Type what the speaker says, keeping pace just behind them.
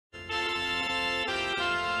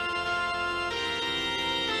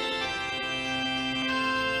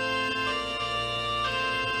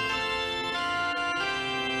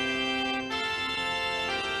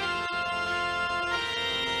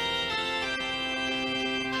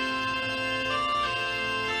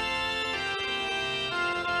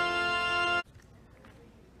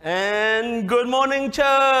And good morning,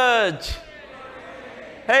 church.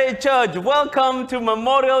 Hey, church, welcome to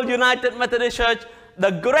Memorial United Methodist Church,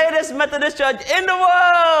 the greatest Methodist church in the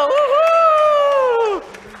world. Woo-hoo!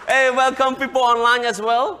 Hey, welcome people online as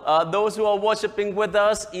well. Those who are worshiping with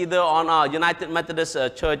us, either on our United Methodist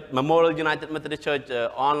Church, Memorial United Methodist Church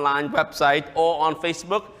online website or on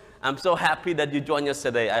Facebook. I'm so happy that you joined us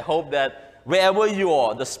today. I hope that wherever you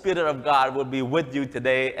are, the Spirit of God will be with you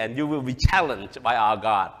today and you will be challenged by our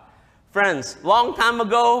God. Friends, long time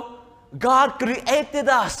ago, God created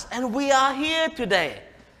us and we are here today.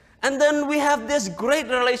 And then we have this great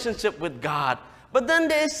relationship with God. But then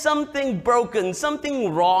there is something broken,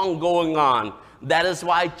 something wrong going on. That is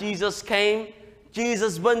why Jesus came.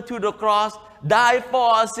 Jesus went to the cross, died for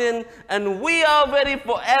our sin, and we are very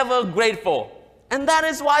forever grateful. And that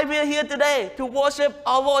is why we are here today, to worship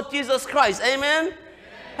our Lord Jesus Christ. Amen?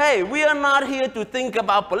 Hey, we are not here to think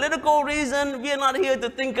about political reason. We are not here to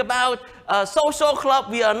think about social club.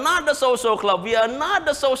 We are not the social club. We are not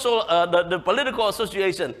the the political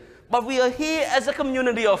association. But we are here as a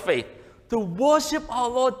community of faith to worship our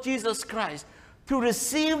Lord Jesus Christ, to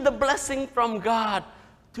receive the blessing from God,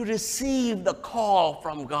 to receive the call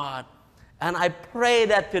from God. And I pray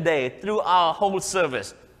that today, through our whole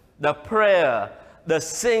service, the prayer, the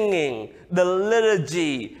singing, the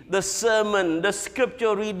liturgy, the sermon, the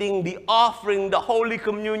scripture reading, the offering, the Holy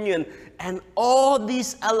Communion, and all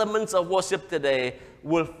these elements of worship today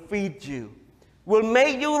will feed you, will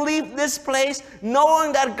make you leave this place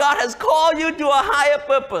knowing that God has called you to a higher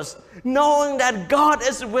purpose, knowing that God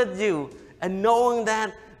is with you, and knowing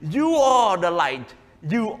that you are the light,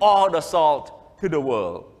 you are the salt to the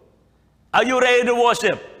world. Are you ready to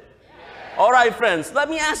worship? All right, friends, let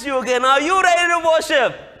me ask you again, are you ready to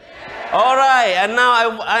worship? Yeah. All right, and now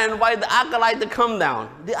I invite the acolyte to come down.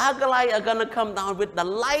 The acolyte are going to come down with the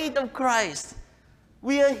light of Christ.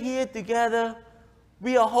 We are here together.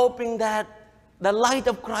 We are hoping that the light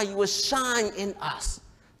of Christ will shine in us,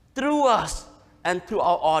 through us, and to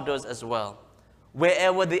our others as well.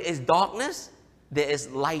 Wherever there is darkness, there is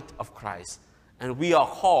light of Christ. And we are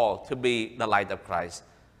called to be the light of Christ.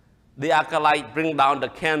 The acolyte bring down the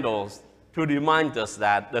candles to remind us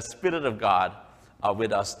that the Spirit of God are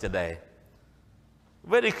with us today.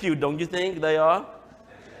 Very cute, don't you think they are?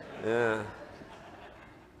 Yeah.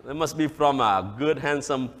 They must be from a good,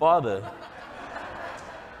 handsome father.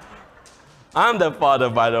 I'm the father,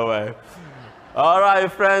 by the way. All right,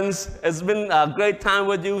 friends, it's been a great time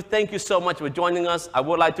with you. Thank you so much for joining us. I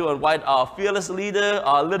would like to invite our fearless leader,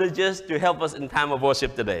 our liturgist, to help us in time of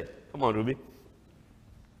worship today. Come on, Ruby.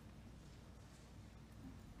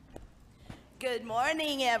 Good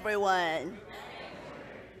morning, everyone.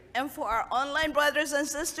 And for our online brothers and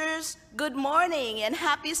sisters, good morning and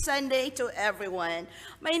happy Sunday to everyone.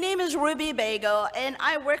 My name is Ruby Bagel, and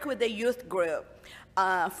I work with the youth group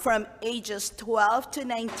from ages 12 to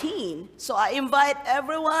 19. So I invite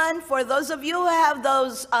everyone, for those of you who have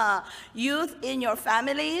those youth in your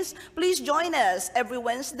families, please join us every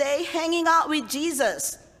Wednesday hanging out with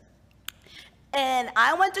Jesus. And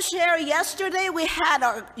I want to share, yesterday we had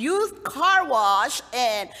our youth car wash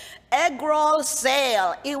and egg roll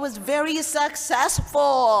sale. It was very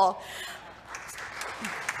successful.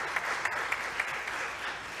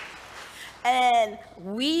 And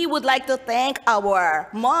we would like to thank our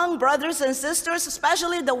Hmong brothers and sisters,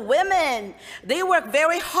 especially the women. They worked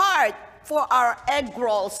very hard for our egg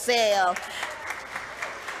roll sale.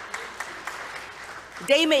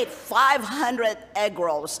 They made 500 egg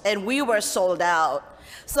rolls, and we were sold out.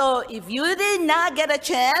 So if you did not get a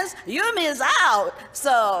chance, you miss out.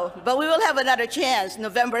 So, but we will have another chance.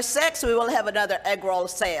 November 6th, we will have another egg roll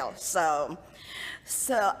sale.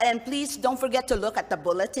 And please don't forget to look at the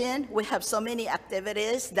bulletin. We have so many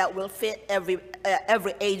activities that will fit every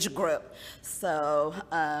age group. So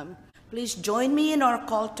please join me in our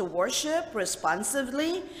call to worship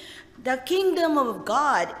responsively. The kingdom of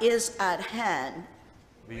God is at hand.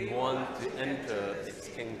 We want to enter its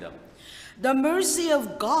kingdom. The mercy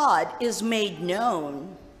of God is made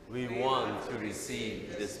known. We want to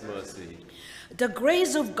receive this mercy. The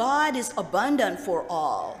grace of God is abundant for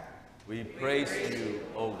all. We praise you,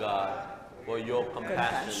 O God, for your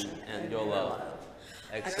compassion and your love.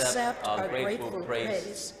 Accept our grateful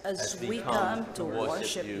praise as we come to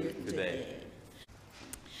worship you today.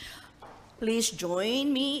 Please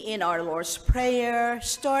join me in our Lord's Prayer,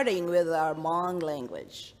 starting with our Hmong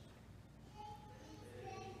language.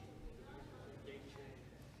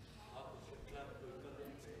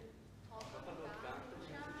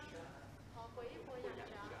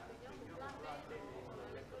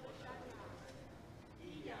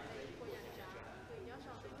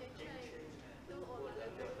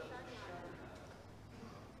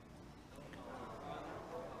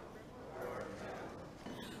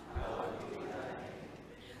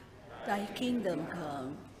 Thy kingdom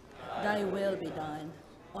come, thy will be done,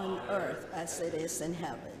 on earth as it is in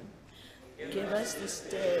heaven. Give us this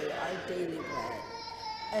day our daily bread,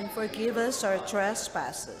 and forgive us our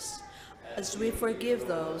trespasses, as we forgive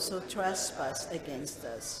those who trespass against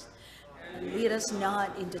us. And lead us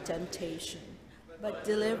not into temptation, but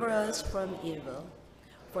deliver us from evil.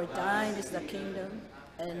 For thine is the kingdom,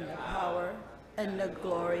 and the power, and the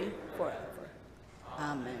glory forever.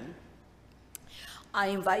 Amen. I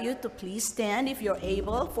invite you to please stand if you're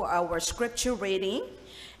able for our scripture reading,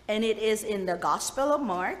 and it is in the Gospel of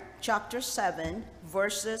Mark, chapter 7,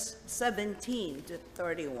 verses 17 to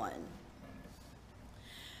 31.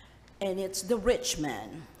 And it's the rich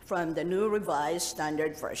man from the New Revised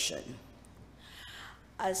Standard Version.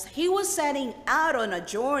 As he was setting out on a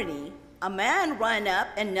journey, a man ran up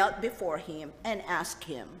and knelt before him and asked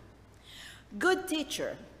him, "Good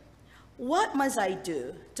teacher, what must I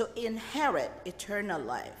do to inherit eternal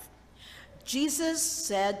life?" Jesus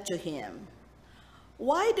said to him,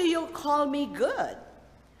 "Why do you call me good?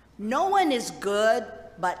 No one is good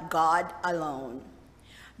but God alone.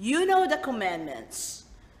 You know the commandments.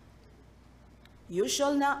 You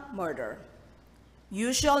shall not murder.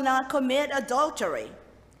 You shall not commit adultery.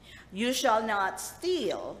 You shall not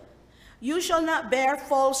steal. You shall not bear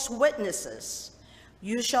false witnesses.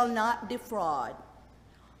 You shall not defraud.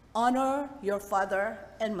 Honor your father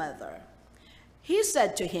and mother." He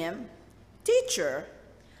said to him, "Teacher,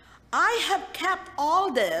 I have kept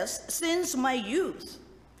all this since my youth."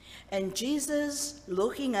 And Jesus,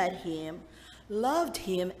 looking at him, loved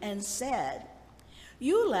him and said,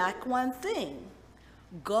 "You lack one thing.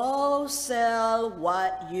 Go sell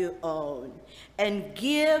what you own and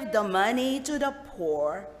give the money to the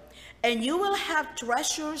poor, and you will have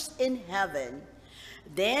treasures in heaven.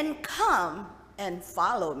 Then come and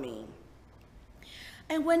follow me."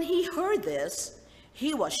 And when he heard this,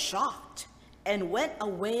 he was shocked and went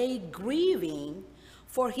away grieving,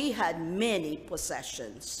 for he had many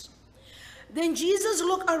possessions. Then Jesus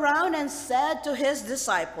looked around and said to his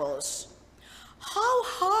disciples, "How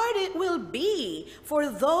hard it will be for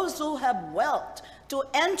those who have wealth to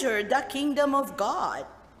enter the kingdom of God."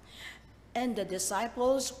 And the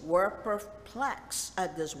disciples were perplexed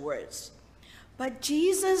at these words. But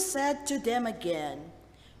Jesus said to them again,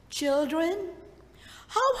 "Children,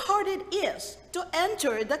 how hard it is to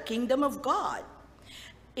enter the kingdom of God.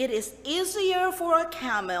 It is easier for a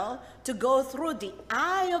camel to go through the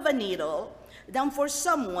eye of a needle than for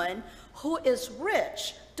someone who is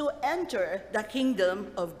rich to enter the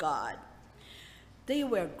kingdom of God." They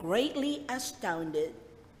were greatly astounded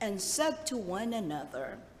and said to one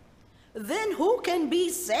another, "Then who can be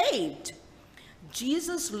saved?"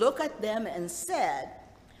 Jesus looked at them and said,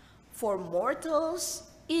 "For mortals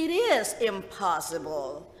it is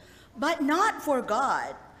impossible, but not for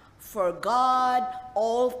God. For God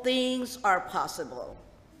all things are possible."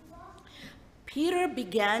 Peter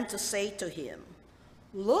began to say to him,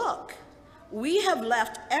 "Look, we have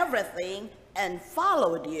left everything and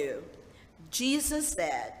followed you." Jesus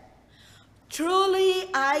said, "Truly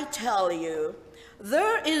I tell you,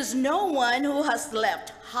 there is no one who has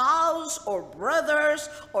left house or brothers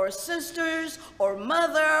or sisters or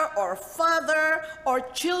mother or father or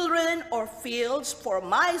children or fields for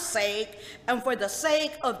my sake and for the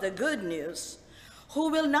sake of the good news, who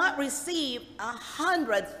will not receive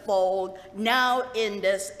 100-fold now in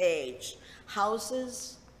this age,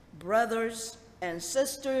 houses, brothers and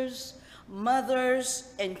sisters,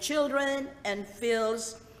 mothers and children and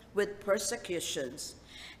fields with persecutions,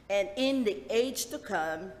 and in the age to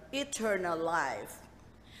come, eternal life.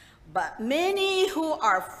 But many who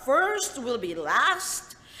are first will be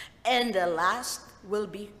last, and the last will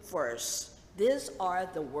be first." These are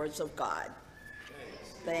the words of God.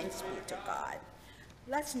 Thanks be to God.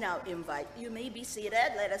 Let's now invite, you may be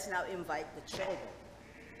seated, let us now invite the children.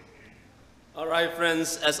 All right,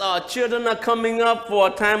 friends, as our children are coming up for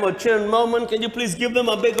a time of children moment, can you please give them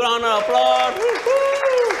a big round of applause? Woo-hoo!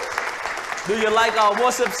 Do you like our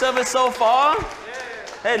worship service so far? Yeah.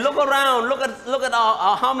 Hey, look around. Look at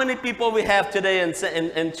how many people we have today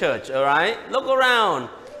in church, all right? Look around.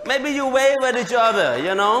 Maybe you wave at each other,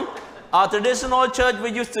 you know? Our traditional church, we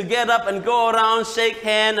used to get up and go around, shake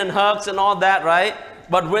hands and hugs and all that, right?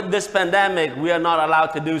 But with this pandemic, we are not allowed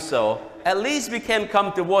to do so. At least we can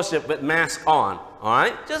come to worship with masks on, all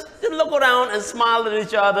right? Just look around and smile at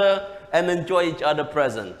each other and enjoy each other's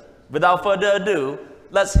presence. Without further ado,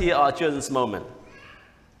 let's hear our children's moment.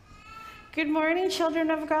 Good morning,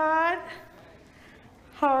 children of God.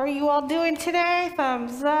 How are you all doing today?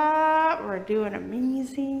 Thumbs up. We're doing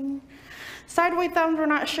amazing. Sideways thumbs, we're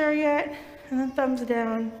not sure yet. And then thumbs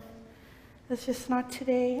down. That's just not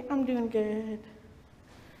today. I'm doing good.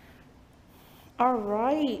 All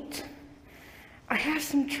right. I have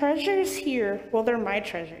some treasures here. Well, they're my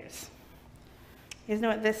treasures. You guys know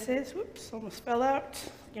what this is? Whoops, almost fell out.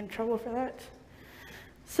 Get in trouble for that.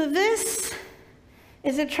 So this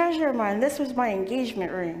is a treasure of mine. This was my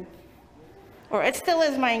engagement ring. Or it still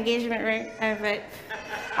is my engagement ring, but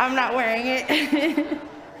I'm not wearing it.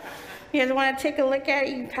 You guys want to take a look at it?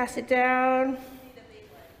 You can pass it down.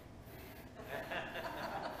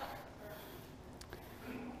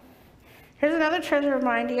 Here's another treasure of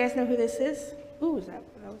mine. Do you guys know who this is? Ooh, that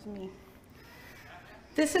was me.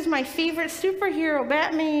 This is my favorite superhero,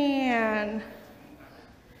 Batman.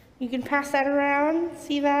 You can pass that around.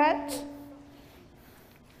 See that?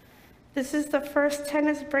 This is the first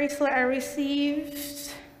tennis bracelet I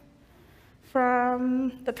received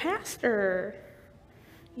from the pastor.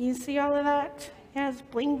 You see all of that? Yeah, it's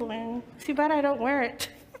bling bling. Too bad I don't wear it.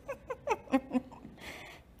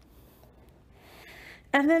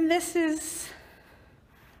 And then this is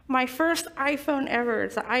my first iPhone ever.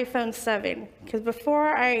 It's an iPhone 7. Because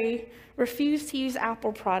before I refused to use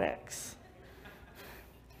Apple products.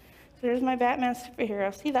 So there's my Batman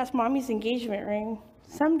superhero. See, that's mommy's engagement ring.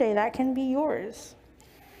 Someday that can be yours.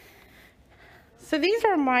 So these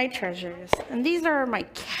are my treasures. And these are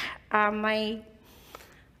my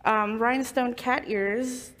rhinestone cat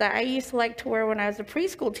ears that I used to like to wear when I was a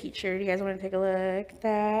preschool teacher. Do you guys want to take a look at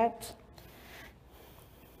that?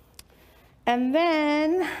 And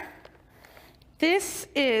then this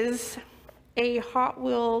is a Hot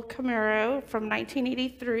Wheel Camaro from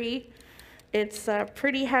 1983. It's a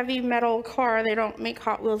pretty heavy metal car. They don't make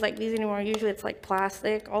Hot Wheels like these anymore. Usually it's like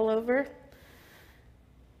plastic all over.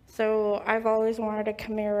 So I've always wanted a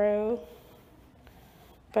Camaro,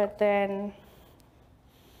 but then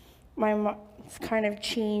it's kind of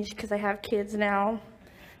changed because I have kids now.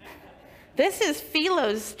 This is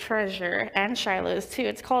Philo's treasure, and Shiloh's too.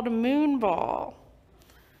 It's called a moon ball.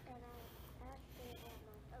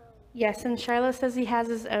 Yes, and Shiloh says he has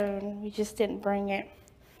his own. We just didn't bring it.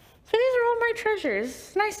 So these are all my treasures.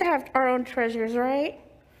 It's nice to have our own treasures, right?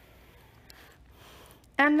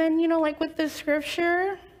 And then, you know, like with the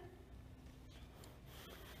scripture,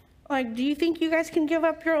 like, do you think you guys can give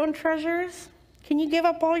up your own treasures? Can you give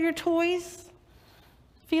up all your toys?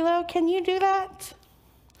 Philo, can you do that?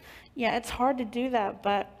 Yeah, it's hard to do that,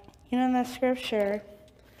 but, you know, in the scripture,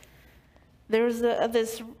 there was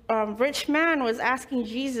this rich man was asking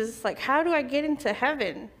Jesus, like, how do I get into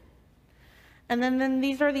heaven? And then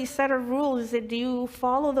these are these set of rules. He said, do you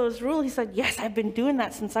follow those rules? He said, yes, I've been doing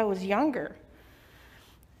that since I was younger.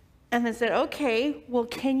 And they said, okay, well,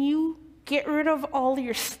 can you get rid of all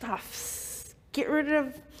your stuffs? Give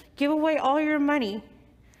away all your money.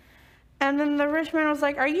 And then the rich man was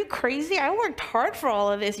like, are you crazy? I worked hard for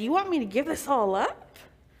all of this. You want me to give this all up?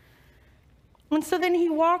 And so then he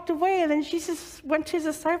walked away, and then Jesus went to his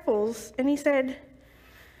disciples, and he said,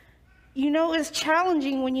 you know, it's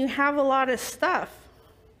challenging when you have a lot of stuff.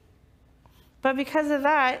 But because of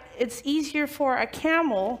that, it's easier for a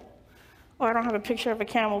camel, I don't have a picture of a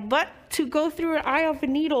camel, but to go through an eye of a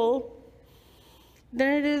needle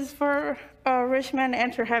than it is for a rich man to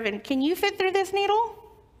enter heaven. Can you fit through this needle?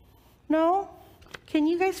 No? Can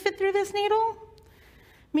you guys fit through this needle?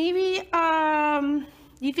 Maybe,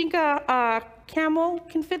 you think a camel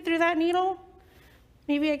can fit through that needle?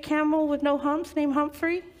 Maybe a camel with no humps named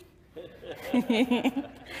Humphrey?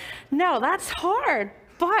 No, that's hard.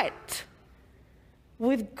 But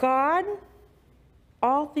with God,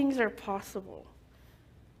 all things are possible.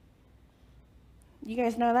 You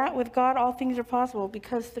guys know that? With God, all things are possible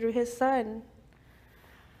because through his son,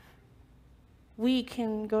 we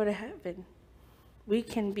can go to heaven. We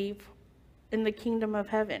can be in the kingdom of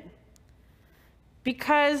heaven.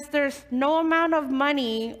 Because there's no amount of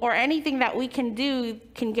money or anything that we can do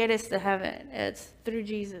can get us to heaven. It's through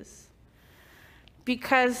Jesus.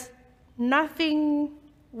 Because nothing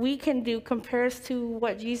we can do compares to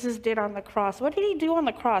what Jesus did on the cross. What did he do on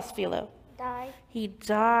the cross, Philo? Died. He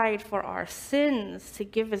died for our sins to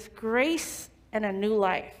give us grace and a new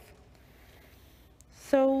life.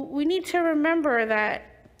 So we need to remember that,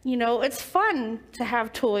 you know, it's fun to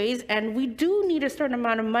have toys, and we do need a certain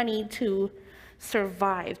amount of money to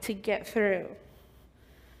survive, to get through.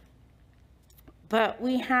 But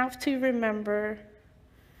we have to remember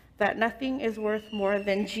that nothing is worth more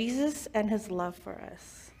than Jesus and his love for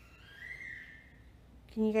us.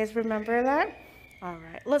 Can you guys remember that? All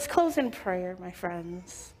right, let's close in prayer, my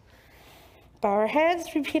friends. Bow our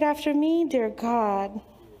heads, repeat after me. Dear God,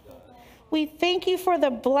 we thank you for the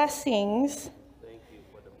blessings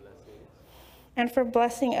and for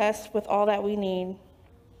blessing us with all that we need.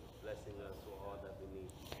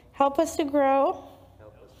 Help us to grow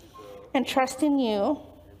and trust in you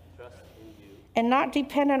and not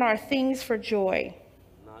depend on our things for joy.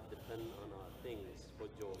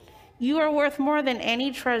 You are worth more than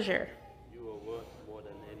any treasure.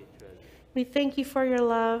 We thank you for your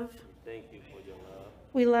love.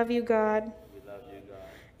 We love you, God.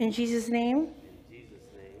 In Jesus' name.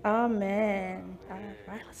 Amen. All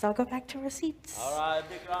right, let's all go back to our seats. All right,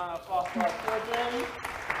 big round of applause for our children.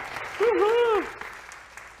 Woo-hoo.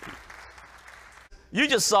 You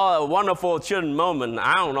just saw a wonderful children moment.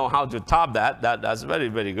 I don't know how to top that. That's very,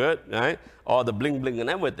 very good, right? All the bling bling and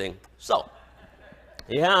everything. So,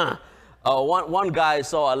 yeah, one guy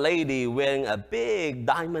saw a lady wearing a big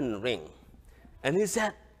diamond ring, and he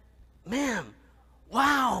said, "Ma'am,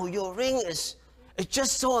 wow, your ring is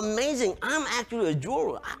just so amazing. I'm actually a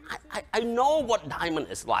jeweler. I know what diamond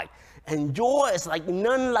is like, and yours is like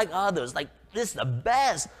none like others. Like this is the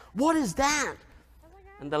best. What is that?"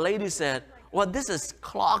 And the lady said, "Well, this is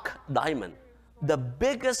clock diamond, the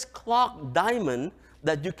biggest clock diamond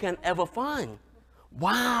that you can ever find."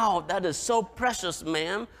 "Wow, that is so precious,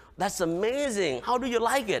 ma'am. That's amazing. How do you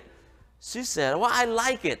like it?" She said, "Well, I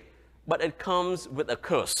like it, but it comes with a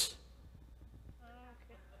curse."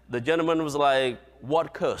 The gentleman was like,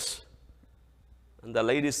 "What curse?" And the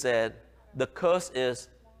lady said, "The curse is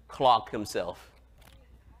Clock himself.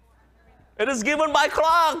 It is given by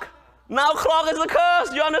Clock. Now Clock is the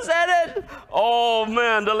curse. You understand it?" Oh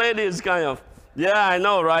man, the lady is kind of, yeah, I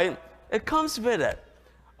know, right? It comes with it.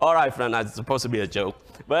 All right, friend, that's supposed to be a joke.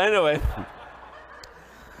 But anyway,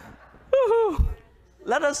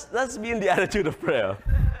 let's be in the attitude of prayer.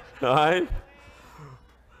 All right?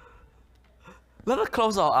 Let us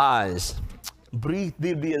close our eyes. Breathe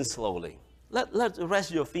deeply and slowly. Let's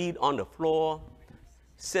rest your feet on the floor.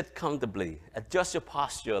 Sit comfortably. Adjust your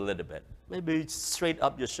posture a little bit. Maybe straight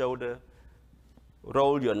up your shoulder.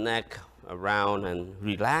 Roll your neck around and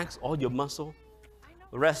relax all your muscle.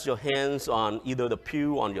 Rest your hands on either the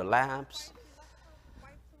pew or on your laps.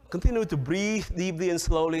 Continue to breathe deeply and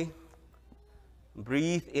slowly.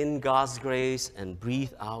 Breathe in God's grace and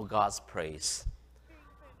breathe out God's praise.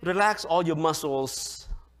 Relax all your muscles,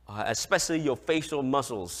 especially your facial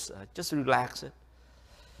muscles. Just relax it.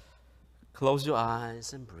 Close your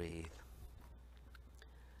eyes and breathe.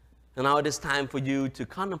 And now it is time for you to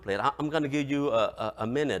contemplate. I'm going to give you a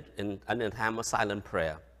minute in a time of silent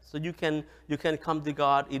prayer. So you can come to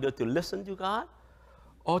God either to listen to God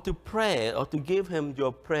or to pray or to give Him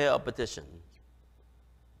your prayer or petition.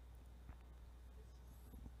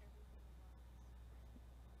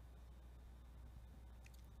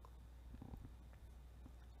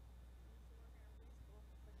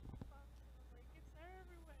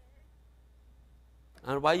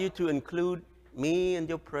 I invite you to include me in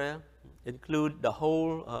your prayer, include the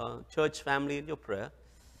whole church family in your prayer,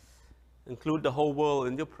 include the whole world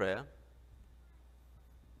in your prayer.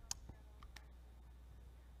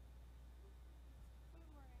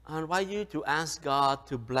 I invite you to ask God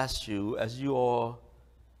to bless you as you are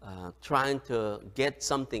trying to get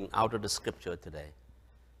something out of the scripture today.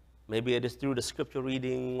 Maybe it is through the scripture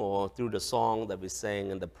reading or through the song that we sang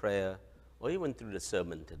in the prayer or even through the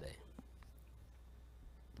sermon today.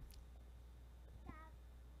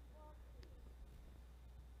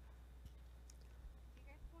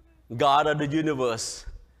 God of the universe,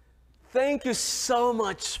 thank you so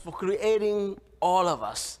much for creating all of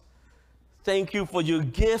us. Thank you for your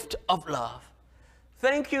gift of love.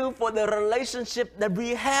 Thank you for the relationship that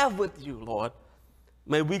we have with you, Lord.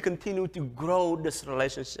 May we continue to grow this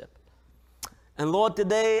relationship. And Lord,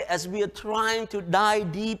 today, as we are trying to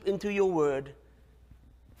dive deep into your word,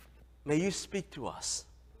 may you speak to us.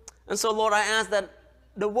 And so, Lord, I ask that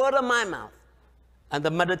the word of my mouth and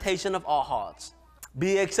the meditation of our hearts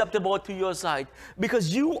be acceptable to your sight,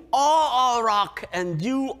 because you are our rock and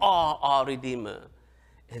you are our Redeemer.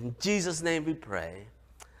 In Jesus' name we pray.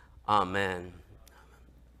 Amen.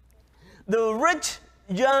 The rich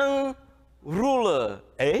young ruler,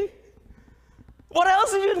 eh? What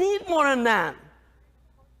else do you need more than that?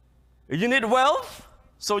 You need wealth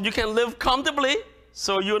so you can live comfortably,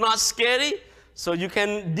 so you're not scary, so you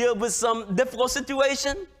can deal with some difficult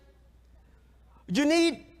situation. You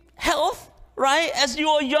need health. Right? As you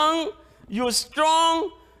are young, you're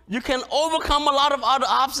strong, you can overcome a lot of other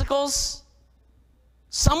obstacles.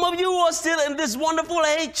 Some of you are still in this wonderful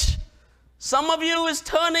age. Some of you is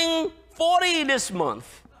turning 40 this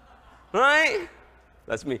month. Right?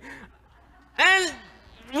 That's me. And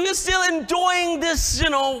we're still enjoying this,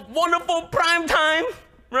 wonderful prime time.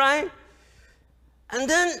 Right? And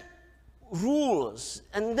then rules,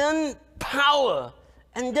 and then power,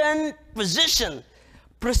 and then position,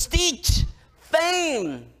 prestige,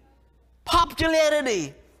 fame,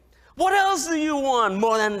 popularity. What else do you want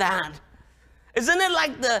more than that? Isn't it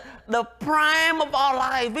like the prime of our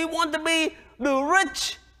life? We want to be the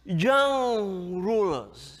rich young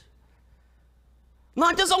rulers.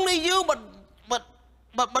 Not just only you, but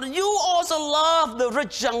you also love the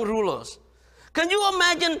rich young rulers. Can you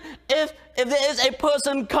imagine if there is a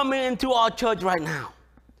person coming into our church right now,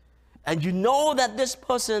 and you know that this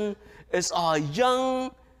person is our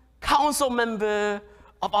young council member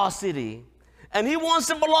of our city, and he wants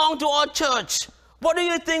to belong to our church? What do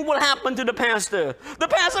you think will happen to the pastor? The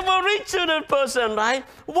pastor will reach to the person, right?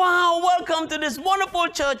 Wow, welcome to this wonderful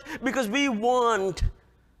church, because we want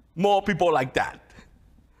more people like that.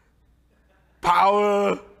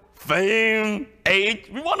 Power, fame, age.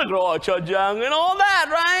 We want to grow our church young and all that,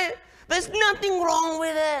 right? There's nothing wrong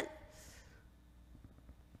with it.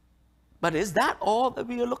 But is that all that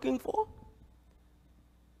we are looking for?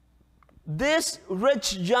 This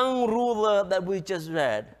rich young ruler that we just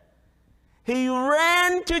read, he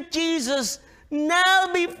ran to Jesus,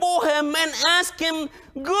 knelt before him and asked him,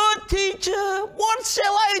 "Good teacher, what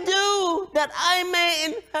shall I do that I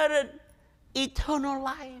may inherit eternal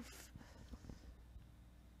life?"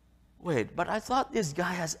 Wait, but I thought this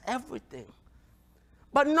guy has everything.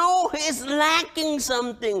 But no, he is lacking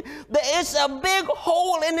something. There is a big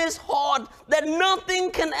hole in his heart that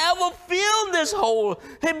nothing can ever fill this hole.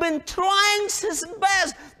 He's been trying his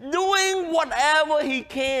best, doing whatever he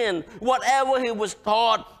can, whatever he was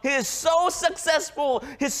taught. He is so successful,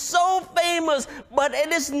 he's so famous, but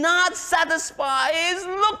it is not satisfied. He is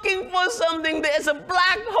looking for something. There is a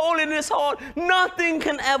black hole in his heart. Nothing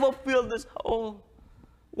can ever fill this hole.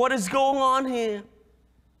 What is going on here?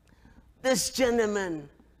 This gentleman,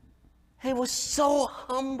 he was so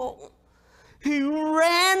humble. He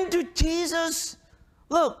ran to Jesus.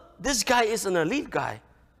 Look, this guy is an elite guy.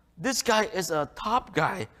 This guy is a top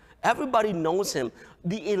guy. Everybody knows him.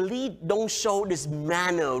 The elite don't show this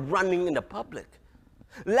manner running in the public,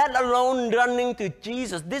 let alone running to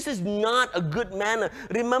Jesus. This is not a good manner.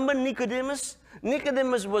 Remember Nicodemus?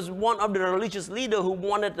 Nicodemus was one of the religious leaders who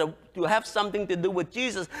wanted to have something to do with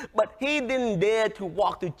Jesus, but he didn't dare to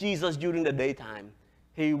walk to Jesus during the daytime.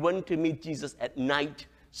 He went to meet Jesus at night,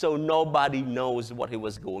 so nobody knows what he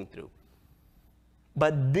was going through.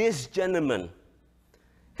 But this gentleman,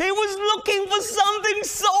 he was looking for something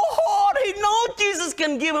so hard. He knows Jesus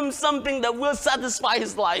can give him something that will satisfy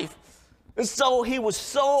his life. And so he was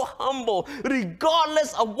so humble,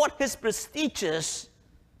 regardless of what his prestige is.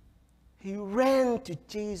 He ran to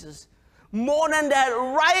Jesus. More than that,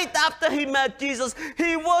 right after he met Jesus,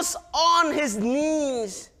 he was on his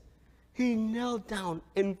knees. He knelt down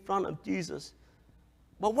in front of Jesus.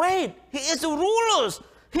 But wait, he is a ruler.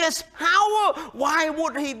 He has power. Why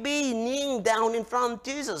would he be kneeling down in front of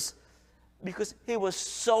Jesus? Because he was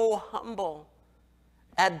so humble.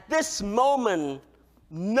 At this moment,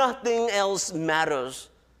 nothing else matters,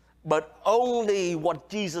 but only what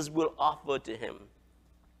Jesus will offer to him.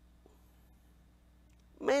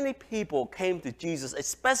 Many people came to Jesus,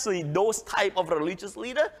 especially those type of religious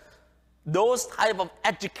leaders, those type of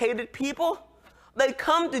educated people. They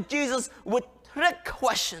come to Jesus with trick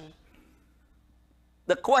question.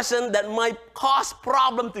 The question that might cause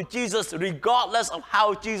problem to Jesus regardless of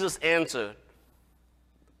how Jesus answered.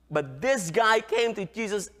 But this guy came to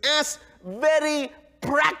Jesus, asked very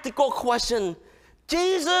practical question.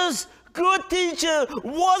 "Jesus, good teacher,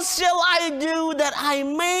 what shall I do that I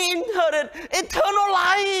may inherit eternal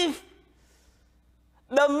life?"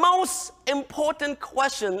 The most important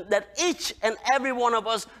question that each and every one of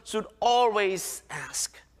us should always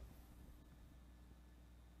ask.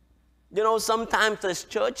 You know, sometimes as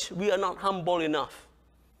church, we are not humble enough.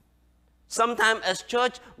 Sometimes as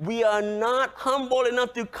church, we are not humble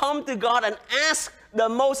enough to come to God and ask the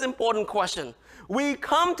most important question. We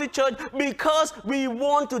come to church because we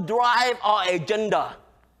want to drive our agenda.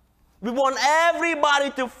 We want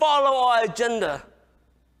everybody to follow our agenda.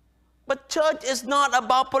 But church is not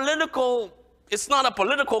about political, it's not a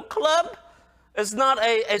political club. It's not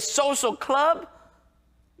a social club.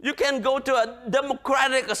 You can go to a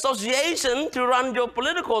democratic association to run your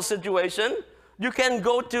political situation. You can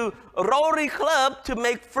go to a Rotary Club to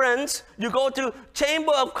make friends. You go to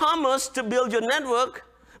Chamber of Commerce to build your network.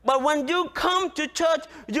 But when you come to church,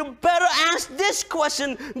 you better ask this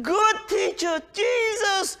question. "Good teacher,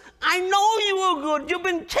 Jesus, I know you are good. You've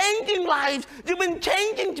been changing lives. You've been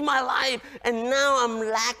changing my life. And now I'm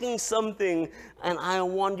lacking something, and I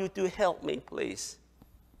want you to help me, please.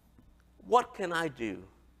 What can I do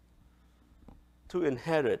to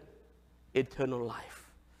inherit eternal life?"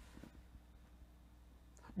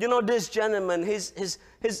 You know, this gentleman, he's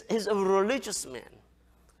a religious man.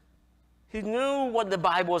 He knew what the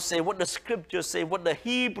Bible say, what the scriptures say, what the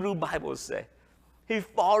Hebrew Bible say. He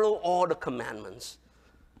followed all the commandments.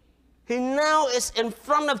 He now is in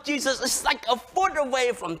front of Jesus. It's like a foot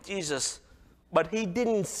away from Jesus. But he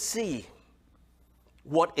didn't see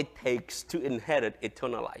what it takes to inherit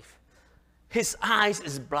eternal life. His eyes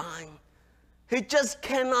is blind. He just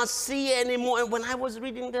cannot see anymore. And when I was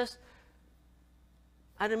reading this,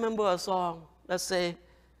 I remember a song that say,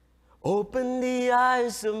 open the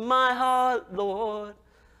eyes of my heart, Lord.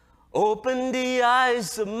 Open the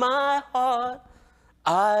eyes of my heart.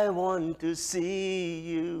 I want to see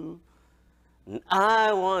you.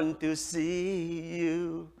 I want to see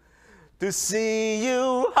you. To see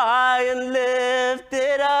you high and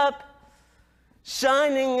lifted up,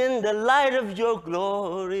 shining in the light of your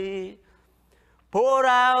glory. Pour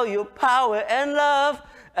out your power and love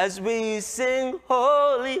as we sing,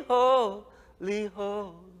 holy, holy,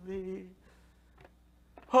 holy.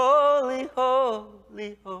 Holy,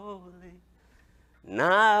 holy, holy.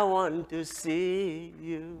 Now I want to see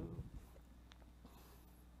you.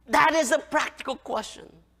 That is a practical question.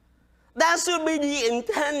 That should be the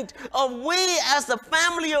intent of we as the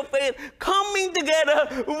family of faith coming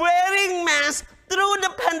together, wearing masks through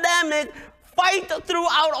the pandemic, fight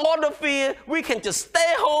throughout all the fear. We can just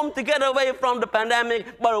stay home to get away from the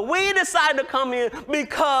pandemic, but we decide to come here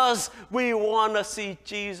because we want to see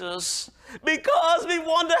Jesus. Because we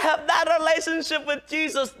want to have that relationship with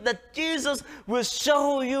Jesus, that Jesus will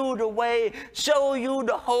show you the way, show you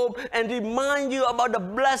the hope, and remind you about the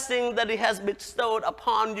blessing that he has bestowed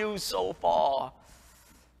upon you so far.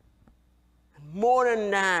 And more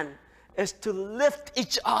than that is to lift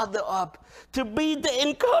each other up, to be the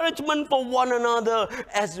encouragement for one another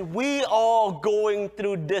as we are going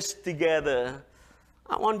through this together.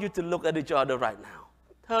 I want you to look at each other right now.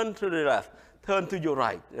 Turn to the left, turn to your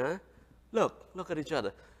right. Yeah? Look at each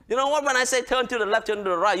other. You know what? When I say turn to the left, turn to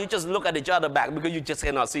the right, you just look at each other back because you just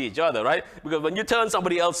cannot see each other, right? Because when you turn,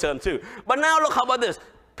 somebody else turns too. But now look, how about this?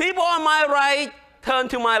 People on my right, turn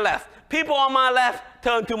to my left. People on my left,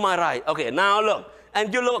 turn to my right. Okay, now look.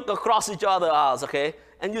 And you look across each other's eyes, okay?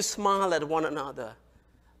 And you smile at one another.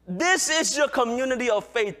 This is your community of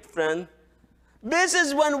faith, friend. This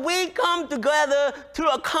is when we come together to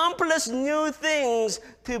accomplish new things,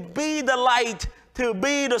 to be the light, to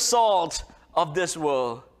be the salt of this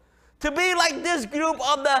world. To be like this group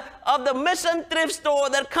of the mission thrift store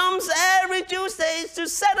that comes every Tuesday to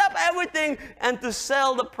set up everything and to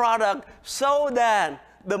sell the product so that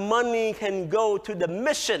the money can go to the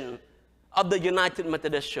mission of the United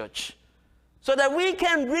Methodist Church. So that we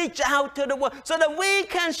can reach out to the world, so that we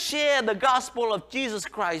can share the gospel of Jesus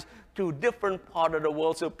Christ to different parts of the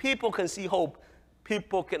world so people can see hope,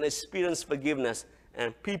 people can experience forgiveness,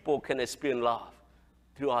 and people can experience love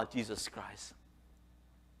through our Jesus Christ.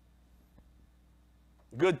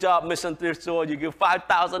 Good job, Mission Thrift Store. You give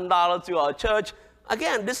 $5,000 to our church.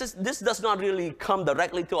 Again, this does not really come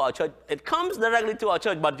directly to our church. It comes directly to our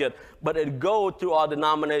church budget, but it goes to our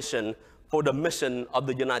denomination for the mission of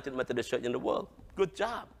the United Methodist Church in the world. Good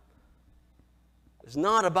job. It's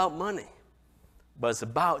not about money, but it's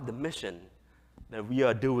about the mission that we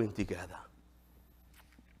are doing together.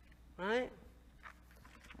 Right?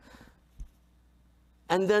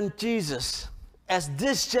 And then Jesus, as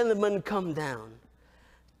this gentleman come down,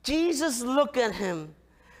 Jesus looked at him.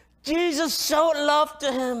 Jesus showed love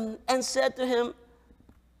to him and said to him,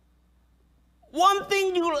 one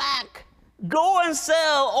thing you lack, go and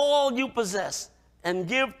sell all you possess and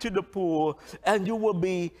give to the poor, and you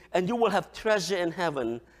will have treasure in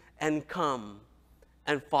heaven, and come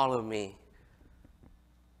and follow me.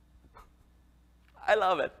 I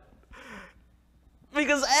love it.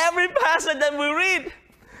 Because every passage that we read,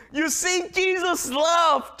 you see Jesus'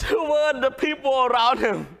 love toward the people around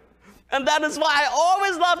him. And that is why I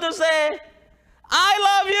always love to say,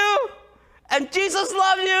 I love you, and Jesus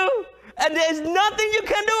loves you, and there's nothing you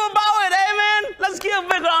can do about it. Amen? Let's give a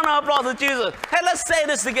big round of applause to Jesus. Hey, let's say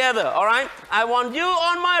this together, all right? I want you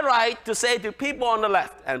on my right to say to people on the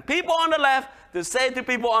left, and people on the left to say to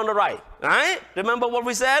people on the right, all right? Remember what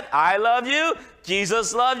we said? I love you,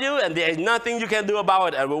 Jesus loves you, and there's nothing you can do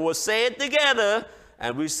about it. And we will say it together,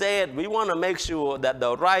 and we say it, we want to make sure that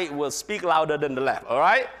the right will speak louder than the left, all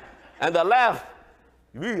right? And the left,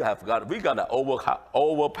 we got to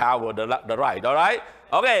overpower the right, all right?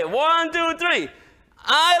 Okay, 1, 2, 3.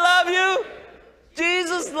 I love you,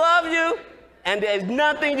 Jesus loves you, and there's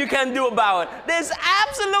nothing you can do about it. There's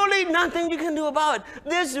absolutely nothing you can do about it.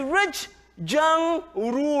 This rich young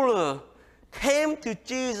ruler came to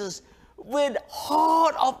Jesus with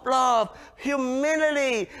heart of love,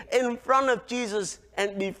 humility in front of Jesus,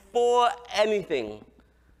 and before anything,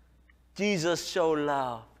 Jesus showed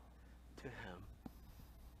love to him.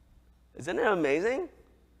 Isn't it amazing?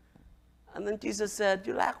 And then Jesus said,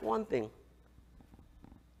 you lack one thing.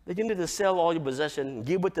 That you need to sell all your possession,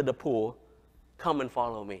 give it to the poor, come and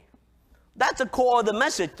follow me. That's the core of the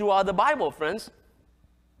message throughout the Bible, friends.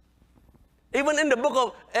 Even in the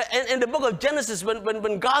book of Genesis,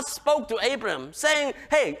 when God spoke to Abram, saying,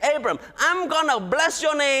 hey, Abram, I'm going to bless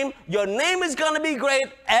your name is going to be great,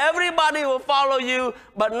 everybody will follow you,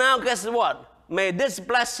 but now guess what? May this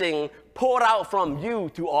blessing pour out from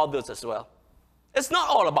you to others as well. It's not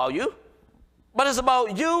all about you, but it's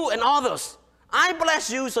about you and others. I bless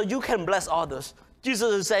you so you can bless others.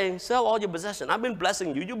 Jesus is saying, sell all your possession. I've been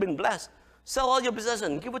blessing you, you've been blessed. Sell all your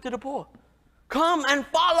possession, give it to the poor. Come and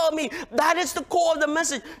follow me. That is the core of the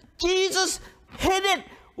message. Jesus hit it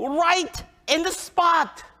right in the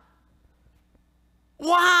spot.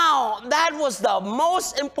 Wow, that was the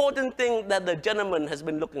most important thing that the gentleman has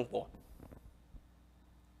been looking for.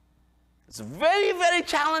 It's very, very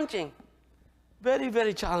challenging. Very,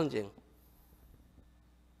 very challenging.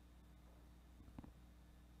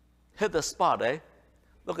 Hit the spot, eh?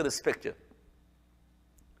 Look at this picture.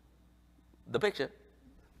 The picture.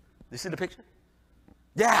 You see the picture?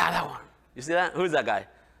 Yeah, that one. You see that? Who's that guy?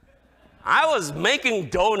 I was making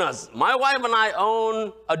donuts. My wife and I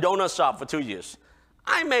own a donut shop for 2 years.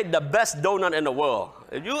 I made the best donut in the world.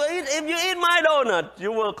 If you eat my donut,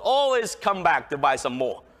 you will always come back to buy some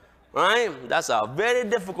more. Right? That's a very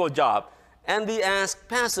difficult job. And they asked,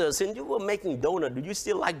 Pastor, since you were making donut, do you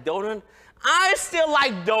still like donut? I still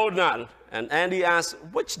like donut. And Andy asked,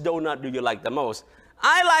 which donut do you like the most?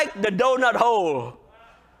 I like the donut hole.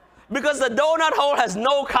 Because the donut hole has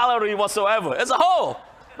no calorie whatsoever. It's a hole,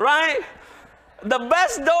 right? The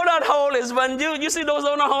best donut hole is when you see those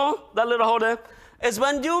donut holes, that little hole there? It's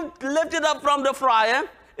when you lift it up from the fryer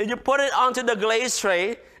and you put it onto the glaze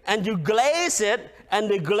tray and you glaze it and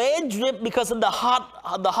the glaze drip because of the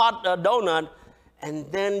hot donut, and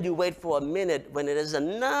then you wait for a minute when it is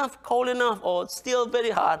enough, cold enough, or it's still very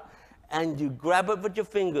hot, and you grab it with your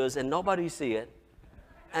fingers and nobody see it,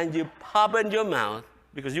 and you pop it in your mouth,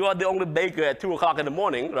 because you are the only baker at 2 o'clock in the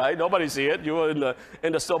morning, right? Nobody see it. You were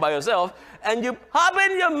in the store by yourself. And you pop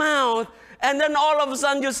it in your mouth, and then all of a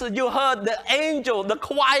sudden you heard the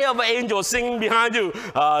choir of angels singing behind you.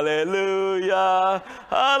 Hallelujah,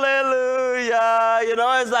 hallelujah. You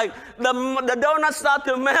know, it's like the donuts start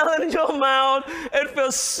to melt in your mouth. It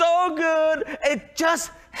feels so good. It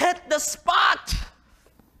just hit the spot.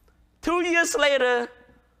 2 years later,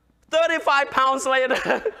 35 pounds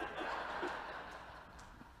later,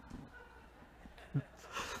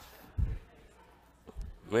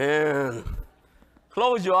 man,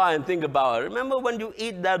 close your eye and think about it. Remember when you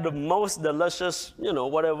eat that the most delicious,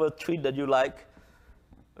 whatever treat that you like?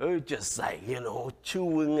 You just like,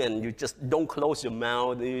 chewing, and you just don't close your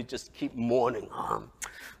mouth. And you just keep mourning.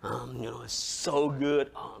 It's so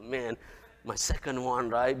good. Oh, man, my second one,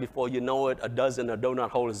 right? Before you know it, a dozen of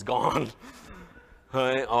donut hole is gone.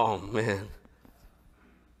 Right? Oh, man.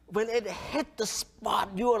 When it hit the spot,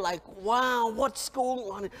 you were like, wow, what's going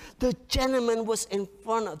on? The gentleman was in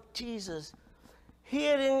front of Jesus,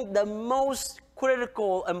 hearing the most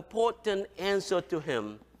critical, important answer to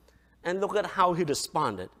him. And look at how he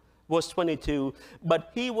responded. Verse 22,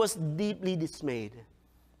 but he was deeply dismayed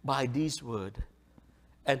by these words,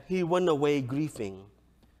 and he went away grieving,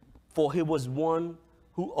 for he was one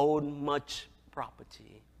who owned much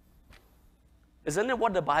property. Isn't it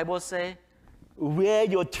what the Bible says? Where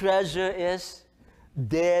your treasure is,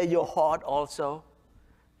 there your heart also.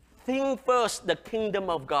 Think first the kingdom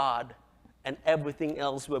of God, and everything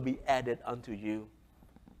else will be added unto you.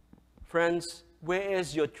 Friends, where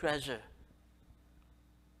is your treasure?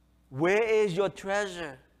 Where is your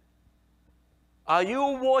treasure? Are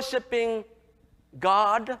you worshiping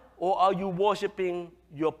God, or are you worshiping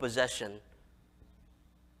your possession?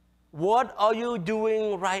 What are you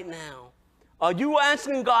doing right now? Are you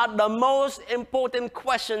asking God the most important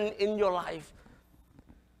question in your life?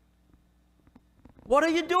 What are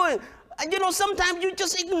you doing? And sometimes you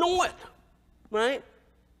just ignore it, right?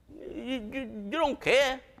 You don't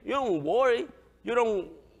care. You don't worry. You don't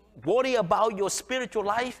worry about your spiritual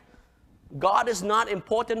life. God is not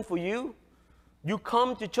important for you. You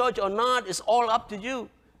come to church or not, it's all up to you.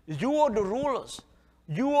 You are the rulers.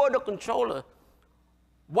 You are the controller.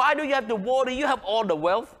 Why do you have to worry? You have all the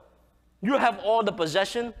wealth. You have all the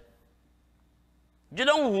possession. You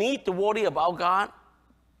don't need to worry about God,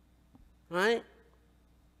 right?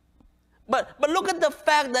 But look at the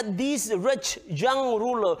fact that this rich young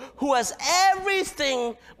ruler who has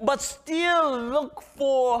everything but still look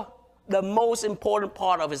for the most important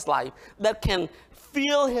part of his life that can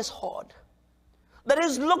feel his heart, that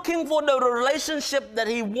is looking for the relationship that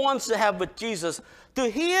he wants to have with Jesus, to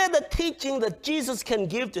hear the teaching that Jesus can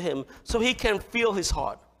give to him so he can feel his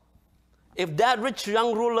heart. If that rich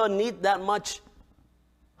young ruler needs that much,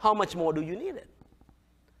 how much more do you need it?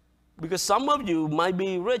 Because some of you might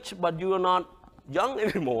be rich, but you are not young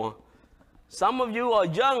anymore. Some of you are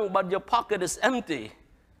young, but your pocket is empty.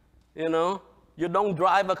 You know, you don't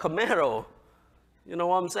drive a Camaro. You know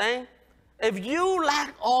what I'm saying? If you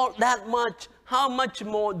lack all that much, how much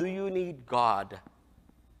more do you need God?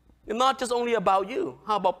 It's not just only about you.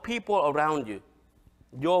 How about people around you?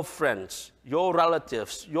 Your friends, your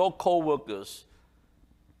relatives, your co-workers.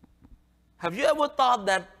 Have you ever thought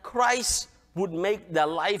that Christ would make their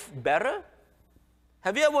life better?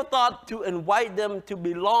 Have you ever thought to invite them to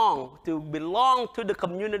belong to the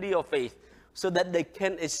community of faith so that they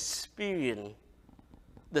can experience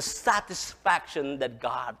the satisfaction that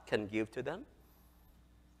God can give to them?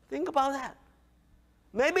 Think about that.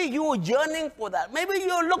 Maybe you are yearning for that. Maybe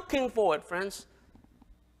you're looking for it, friends.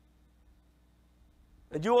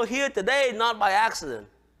 And you are here today not by accident,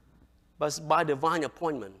 but by divine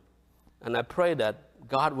appointment. And I pray that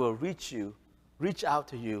God will reach out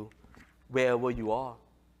to you wherever you are.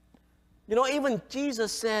 You know, even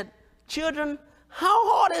Jesus said, children,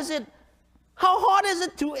 how hard is it? How hard is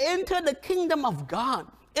it to enter the kingdom of God?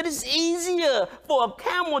 It is easier for a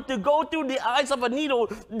camel to go through the eyes of a needle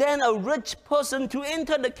than a rich person to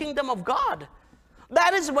enter the kingdom of God.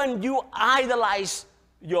 That is when you idolize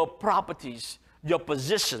your properties, your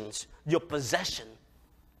positions, your possession.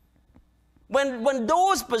 When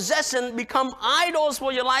those possessions become idols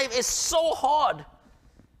for your life, it's so hard.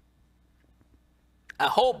 I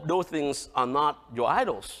hope those things are not your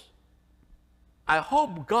idols. I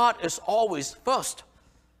hope God is always first.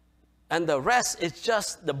 And the rest is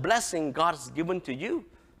just the blessing God has given to you.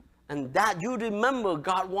 And that you remember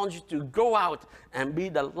God wants you to go out and be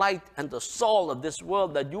the light and the salt of this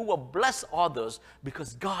world, that you will bless others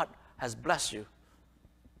because God has blessed you.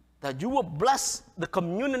 That you will bless the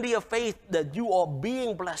community of faith that you are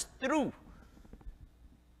being blessed through.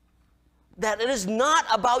 That it is not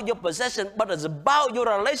about your possession, but it's about your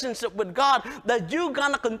relationship with God, that you're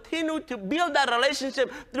going to continue to build that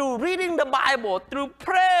relationship through reading the Bible, through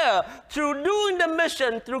prayer, through doing the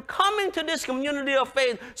mission, through coming to this community of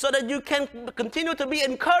faith, so that you can continue to be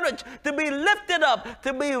encouraged, to be lifted up,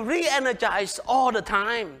 to be re-energized all the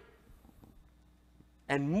time.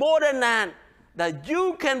 And more than that, that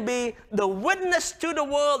you can be the witness to the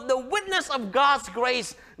world, the witness of God's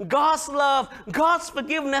grace, God's love, God's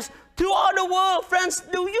forgiveness to all the world. Friends,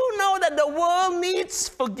 do you know that the world needs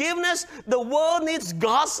forgiveness? The world needs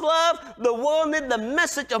God's love. The world needs the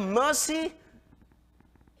message of mercy.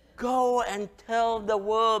 Go and tell the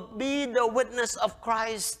world, be the witness of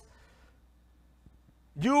Christ.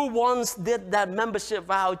 You once did that membership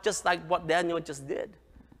vow just like what Daniel just did.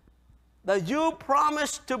 That you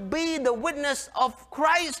promised to be the witness of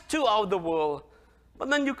Christ to all the world.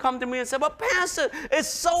 But then you come to me and say, but Pastor, it's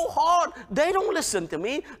so hard. They don't listen to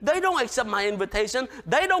me. They don't accept my invitation.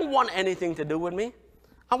 They don't want anything to do with me.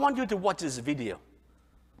 I want you to watch this video.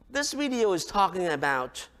 This video is talking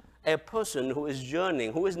about a person who is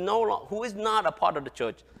yearning, who is not a part of the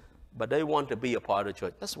church, but they want to be a part of the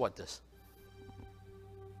church. Let's watch this.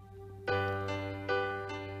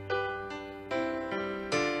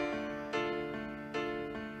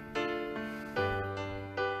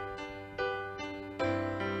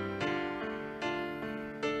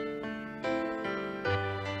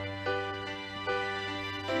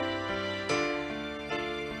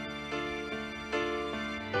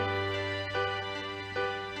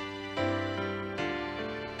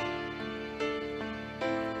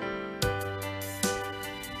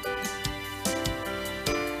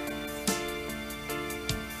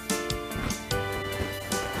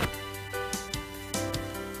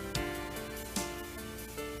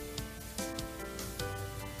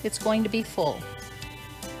 It's going to be full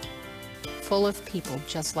of people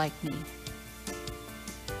just like me.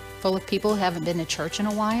 Full of people who haven't been to church in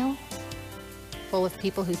a while. Full of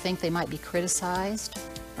people who think they might be criticized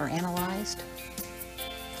or analyzed.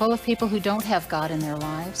 Full of people who don't have God in their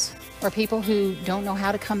lives, or people who don't know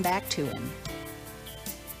how to come back to Him.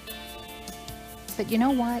 But you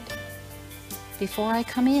know what? Before I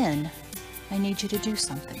come in, I need you to do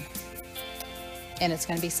something. And it's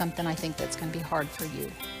going to be something I think that's going to be hard for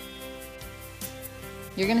you.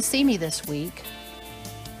 You're going to see me this week,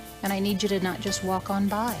 and I need you to not just walk on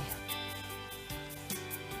by.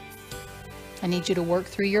 I need you to work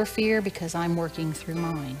through your fear because I'm working through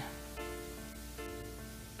mine.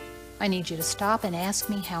 I need you to stop and ask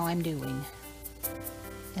me how I'm doing.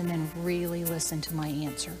 and then really listen to my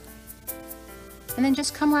answer. And then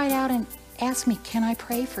just come right out and ask me, can I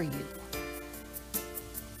pray for you?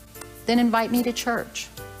 Then invite me to church.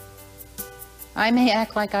 I may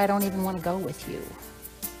act like I don't even want to go with you,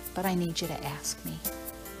 but I need you to ask me.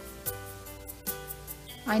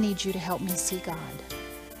 I need you to help me see God.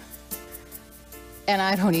 And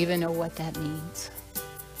I don't even know what that means.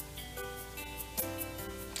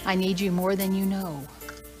 I need you more than you know.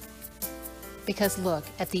 Because look,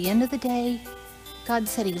 at the end of the day, God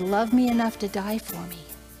said he loved me enough to die for me.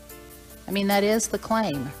 I mean, that is the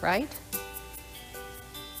claim, right?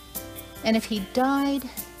 And if he died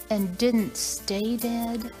and didn't stay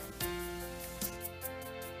dead,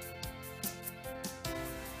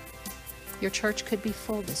 your church could be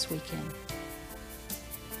full this weekend.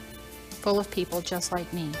 Full of people just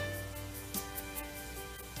like me.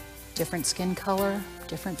 Different skin color,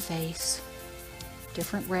 different face,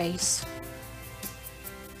 different race,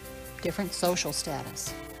 different social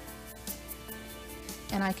status.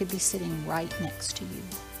 And I could be sitting right next to you.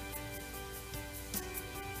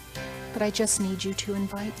 But I just need you to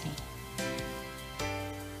invite me.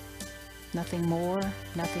 Nothing more,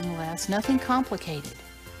 nothing less, nothing complicated.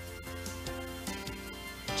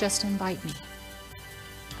 Just invite me.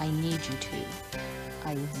 I need you to.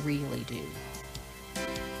 I really do.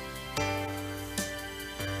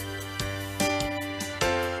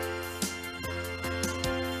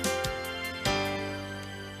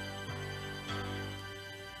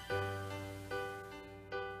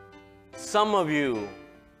 Some of you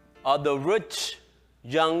are the rich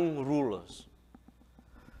young rulers.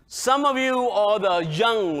 Some of you are the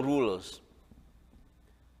young rulers.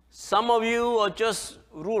 Some of you are just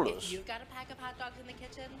rulers. You got a pack of hot dogs in the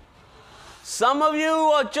kitchen? Some of you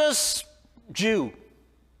are just Jew.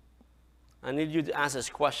 I need you to ask this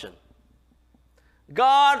question.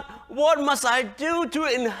 God, what must I do to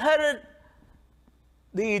inherit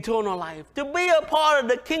the eternal life, to be a part of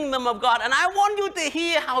the kingdom of God? And I want you to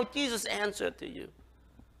hear how Jesus answered to you.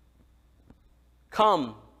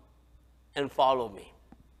 Come and follow me.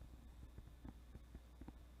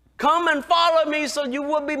 Come and follow me so you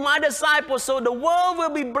will be my disciples, so the world will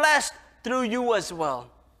be blessed through you as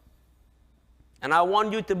well. And I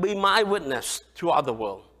want you to be my witness throughout the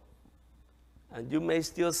world. And you may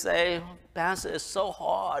still say, Pastor, it's so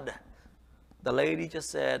hard. The lady just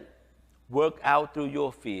said, work out through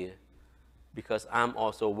your fear, because I'm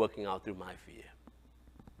also working out through my fear.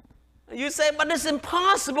 And you say, but it's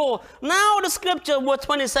impossible. Now the scripture, verse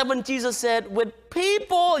 27, Jesus said, with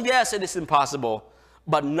people, yes, it is impossible,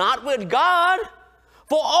 but not with God.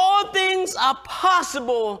 For all things are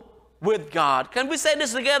possible with God. Can we say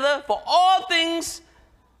this together? For all things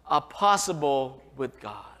are possible with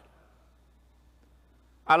God.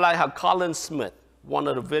 I like how Colin Smith, one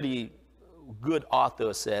of the very good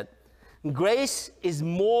authors, said, grace is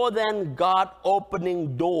more than God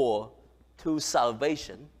opening door to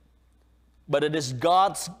salvation, but it is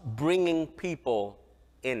God's bringing people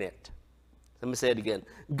in it. Let me say it again.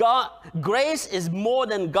 Grace is more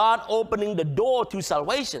than God opening the door to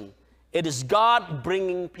salvation. It is God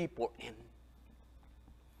bringing people in.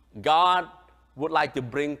 God would like to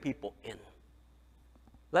bring people in.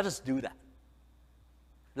 Let us do that.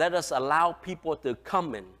 Let us allow people to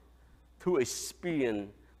come in to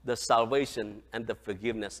experience the salvation and the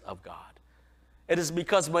forgiveness of God. It is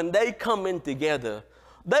because when they come in together,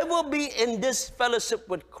 they will be in this fellowship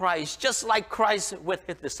with Christ, just like Christ with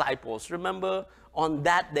his disciples. Remember on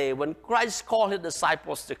that day when Christ called his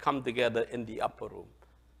disciples to come together in the upper room.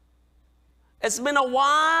 It's been a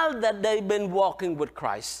while that they've been walking with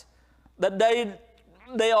Christ, that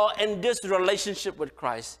they are in this relationship with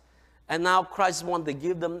Christ. And now Christ wants to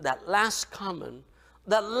give them that last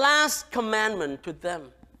commandment to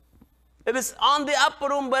them. It is on the upper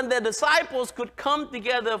room when the disciples could come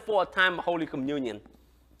together for a time of Holy Communion.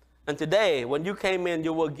 And today, when you came in,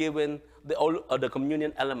 you were given the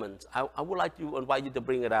communion elements. I would like to invite you to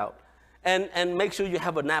bring it out. And make sure you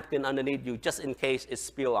have a napkin underneath you, just in case it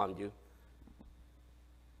spills on you.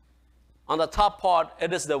 On the top part,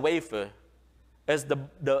 it is the wafer. It's the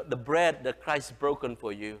bread that Christ broken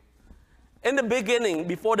for you. In the beginning,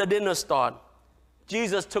 before the dinner started,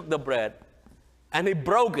 Jesus took the bread and he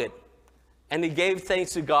broke it. And he gave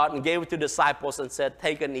thanks to God and gave it to the disciples and said,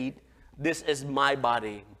 take and eat. This is my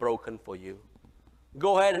body broken for you.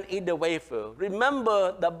 Go ahead and eat the wafer.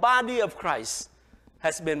 Remember, the body of Christ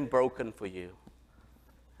has been broken for you.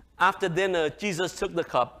 After dinner, Jesus took the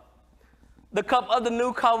cup of the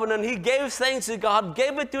new covenant. He gave thanks to God,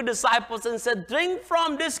 gave it to the disciples and said, drink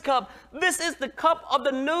from this cup. This is the cup of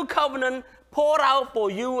the new covenant poured out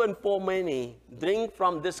for you and for many. Drink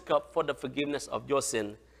from this cup for the forgiveness of your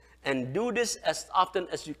sin. And do this as often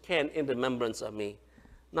as you can in remembrance of me.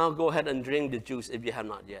 Now go ahead and drink the juice if you have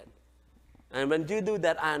not yet. And when you do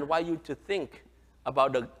that, I invite you to think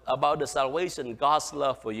about the salvation, God's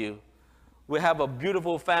love for you. We have a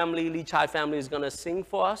beautiful family. Lee Chai family is going to sing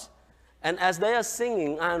for us. And as they are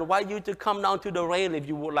singing, I invite you to come down to the rail if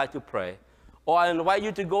you would like to pray. Or I invite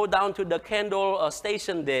you to go down to the candle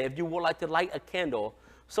station there if you would like to light a candle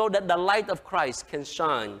so that the light of Christ can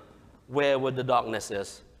shine wherever the darkness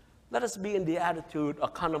is. Let us be in the attitude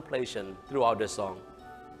of contemplation throughout this song.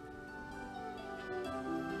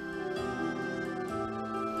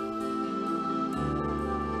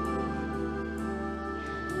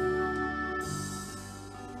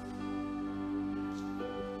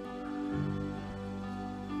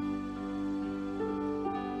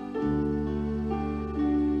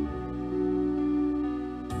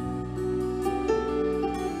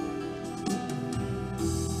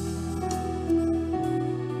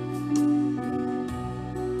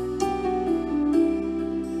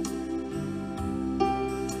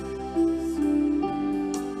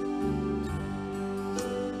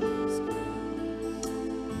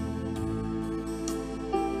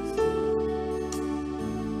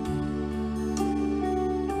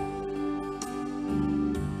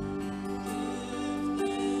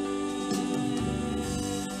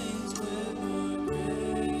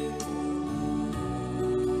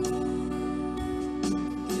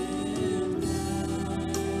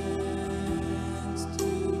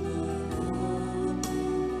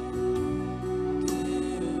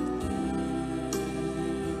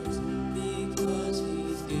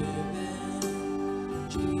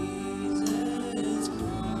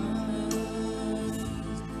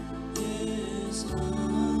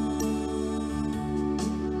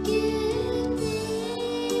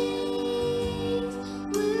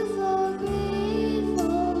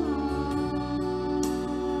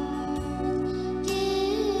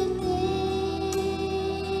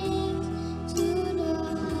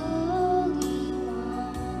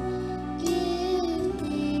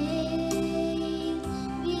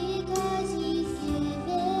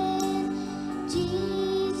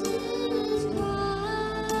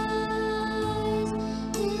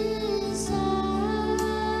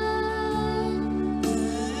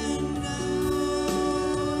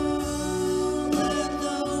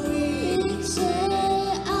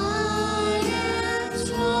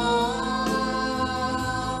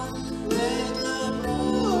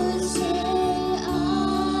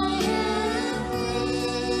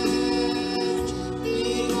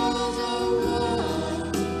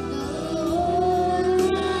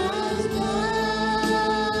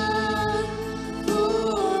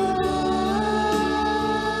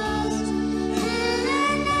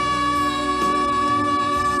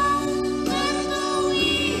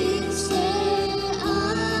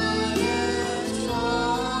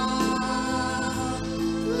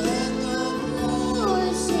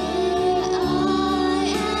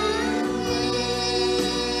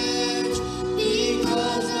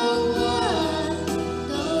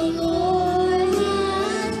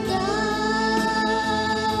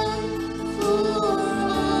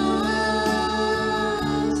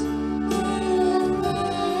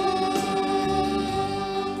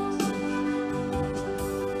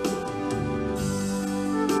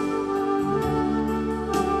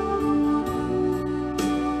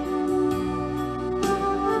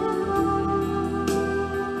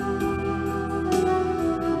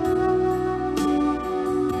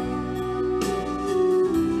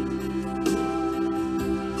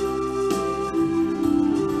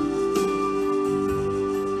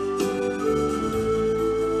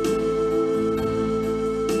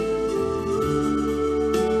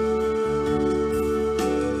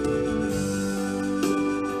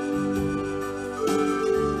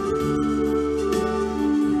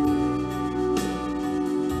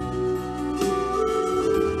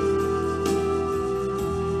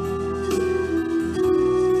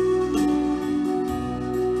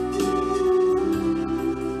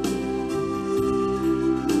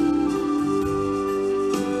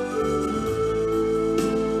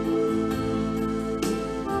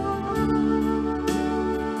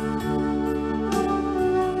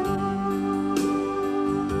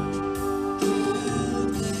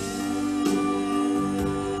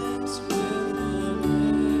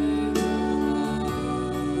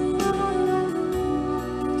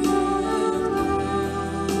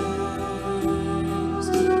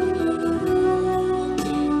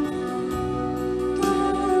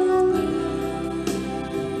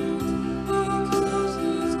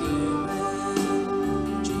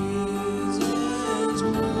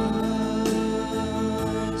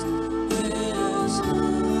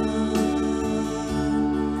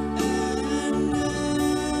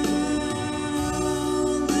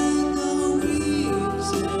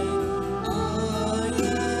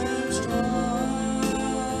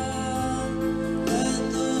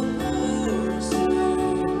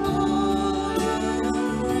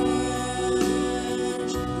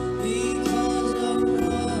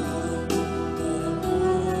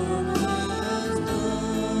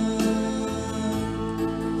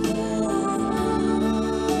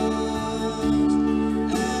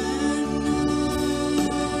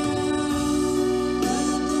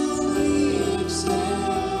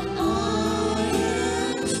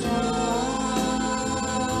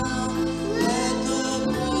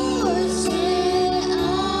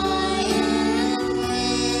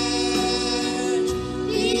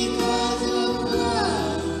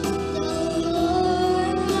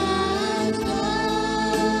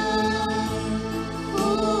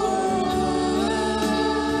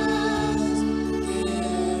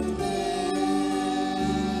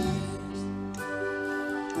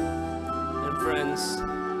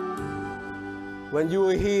 When you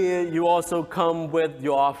are here, you also come with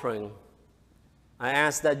your offering. I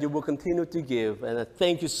ask that you will continue to give, and I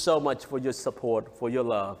thank you so much for your support, for your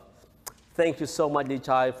love. Thank you so much,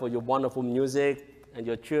 Lichai, for your wonderful music and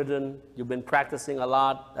your children. You've been practicing a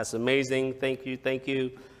lot. That's amazing. Thank you, thank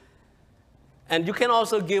you. And you can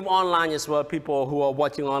also give online as well, people who are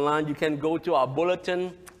watching online. You can go to our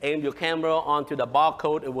bulletin, aim your camera onto the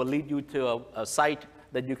barcode. It will lead you to a site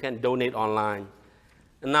that you can donate online.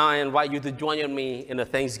 And now I invite you to join me in a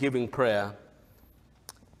Thanksgiving prayer.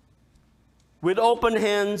 With open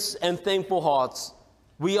hands and thankful hearts,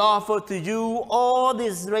 we offer to you all that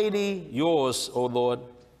is ready yours, O Lord.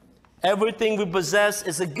 Everything we possess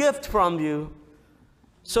is a gift from you.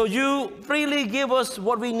 So you freely give us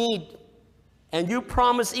what we need, and you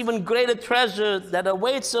promise even greater treasure that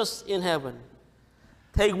awaits us in heaven.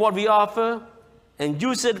 Take what we offer and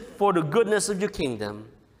use it for the goodness of your kingdom.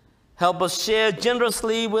 Help us share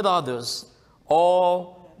generously with others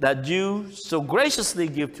all that you so graciously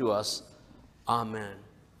give to us. Amen.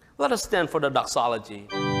 Let us stand for the doxology.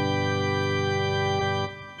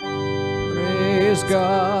 Praise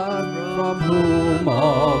God, from whom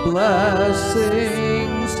all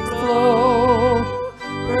blessings flow.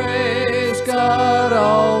 Praise God,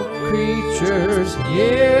 all creatures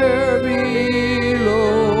here below.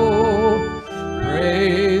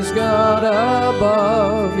 Praise God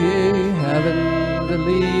above, ye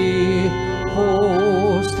heavenly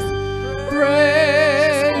host.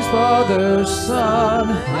 Praise Father, Son,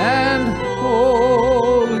 and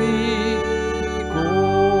Holy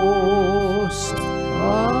Ghost.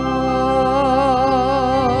 Amen.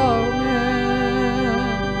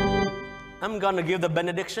 I'm going to give the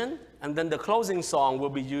benediction, and then the closing song will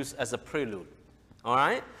be used as a prelude. All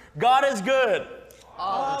right? God is good.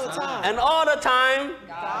 All the time. And all the time,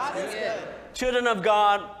 God is good. Children of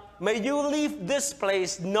God, may you leave this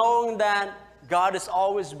place knowing that God is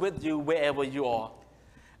always with you wherever you are.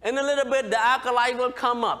 In a little bit, the acolyte will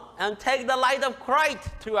come up and take the light of Christ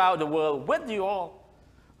throughout the world with you all.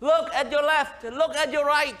 Look at your left, look at your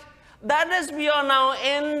right. That is, we are now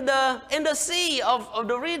in the sea of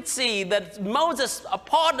the Red Sea, that Moses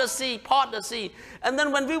part the sea. And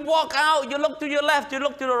then when we walk out, you look to your left, you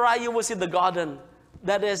look to the right, you will see the garden.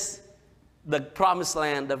 That is the promised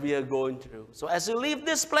land that we are going through. So as you leave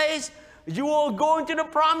this place, you will go into the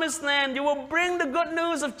promised land. You will bring the good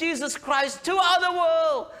news of Jesus Christ to the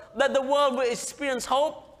world, that the world will experience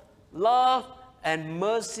hope, love, and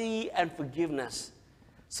mercy and forgiveness.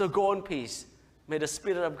 So go in peace. May the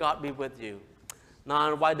Spirit of God be with you. Now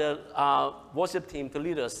I invite the worship team to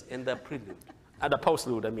lead us in the prelude, the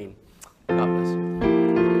postlude, I mean. God bless you.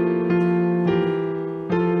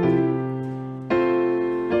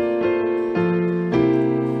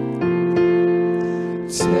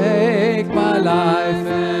 Take my life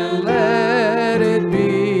and let it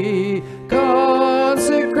be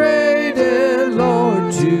consecrated,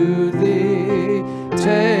 Lord, to Thee.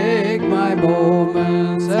 Take my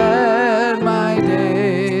moments and my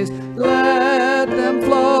days, let them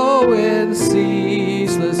flow in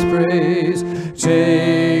ceaseless praise.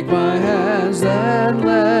 Take my hands and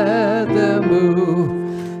let them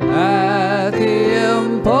move at the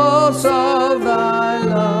impulse of Thy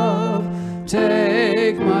love.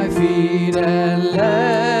 Take my feet and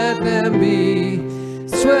let them be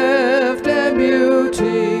swift and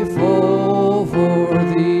beautiful for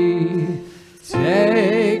Thee.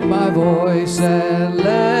 Take my voice and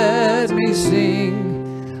let me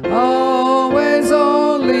sing, always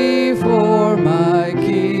only for my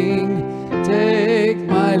King. Take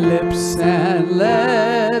my lips and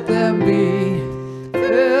let them be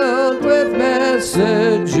filled with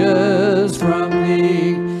messages from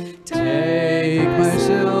Thee. Take my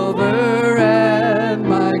silver and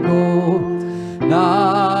my gold,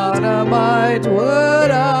 not a mite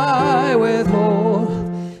would I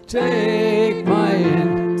withhold. Take my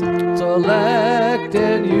intellect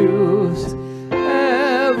and use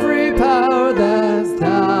every power that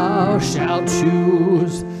Thou shalt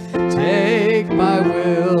choose. Take my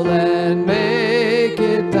will and make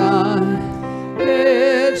it Thine.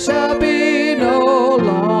 It shall be no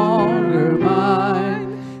longer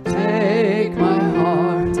mine. Take my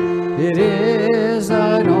heart, it is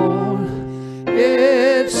Thine own.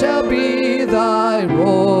 It shall be Thy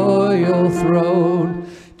royal throne.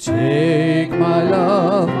 Take my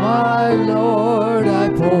love, my Lord, I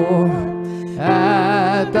pour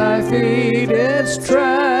at Thy feet its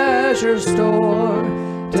treasure store.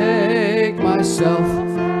 Take myself